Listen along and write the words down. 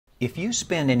If you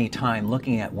spend any time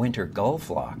looking at winter gull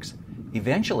flocks,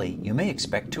 eventually you may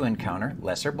expect to encounter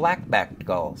lesser black-backed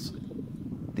gulls.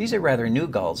 These are rather new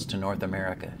gulls to North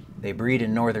America. They breed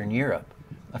in northern Europe.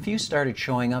 A few started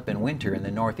showing up in winter in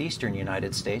the northeastern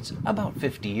United States about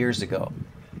 50 years ago.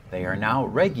 They are now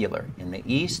regular in the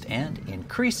east and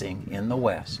increasing in the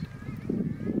west.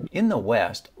 In the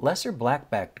west, lesser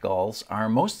black-backed gulls are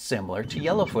most similar to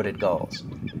yellow-footed gulls.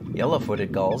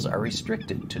 Yellow-footed gulls are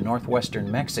restricted to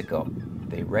northwestern Mexico.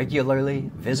 They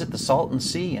regularly visit the Salton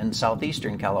Sea in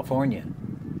southeastern California.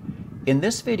 In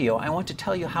this video, I want to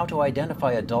tell you how to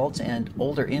identify adults and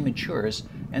older immatures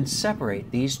and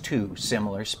separate these two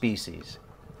similar species.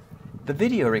 The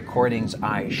video recordings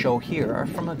I show here are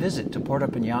from a visit to Puerto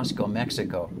Penasco,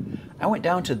 Mexico. I went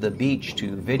down to the beach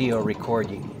to video record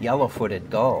yellow-footed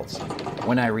gulls.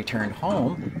 When I returned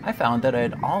home, I found that I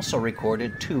had also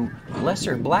recorded two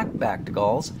lesser black-backed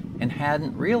gulls and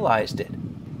hadn't realized it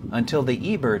until the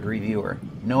eBird reviewer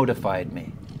notified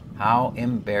me. How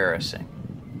embarrassing.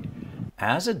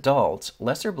 As adults,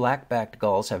 lesser black-backed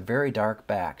gulls have very dark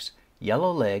backs,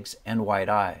 yellow legs, and white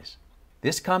eyes.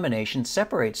 This combination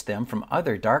separates them from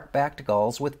other dark-backed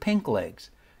gulls with pink legs,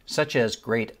 such as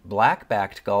great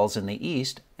black-backed gulls in the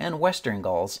east and western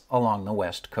gulls along the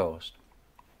west coast.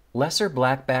 Lesser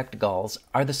black-backed gulls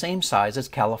are the same size as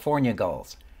California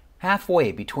gulls,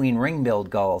 halfway between ring-billed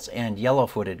gulls and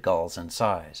yellow-footed gulls in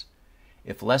size.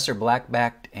 If lesser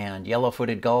black-backed and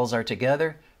yellow-footed gulls are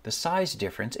together, the size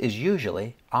difference is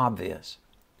usually obvious.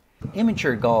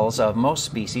 Immature gulls of most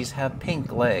species have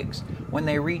pink legs. When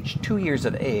they reach 2 years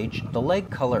of age, the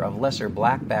leg color of lesser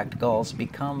black-backed gulls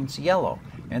becomes yellow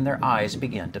and their eyes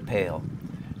begin to pale.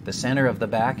 The center of the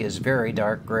back is very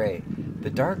dark gray.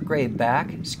 The dark gray back,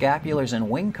 scapulars,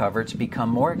 and wing coverts become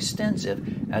more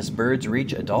extensive as birds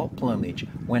reach adult plumage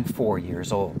when 4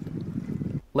 years old.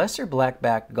 Lesser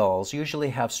black-backed gulls usually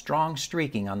have strong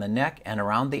streaking on the neck and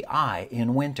around the eye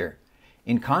in winter.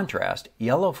 In contrast,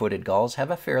 yellow-footed gulls have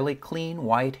a fairly clean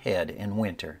white head in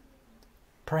winter.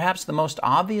 Perhaps the most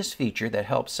obvious feature that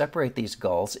helps separate these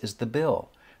gulls is the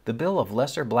bill. The bill of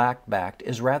lesser black-backed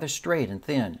is rather straight and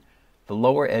thin. The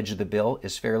lower edge of the bill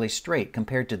is fairly straight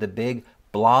compared to the big,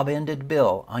 blob-ended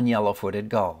bill on yellow-footed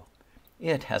gull.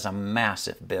 It has a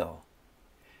massive bill.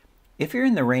 If you're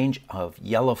in the range of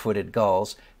yellow-footed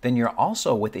gulls, then you're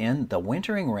also within the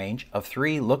wintering range of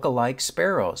 3 look-alike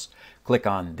sparrows. Click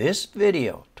on this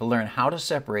video to learn how to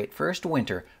separate first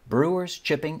winter Brewer's,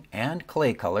 chipping, and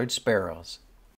clay-colored sparrows.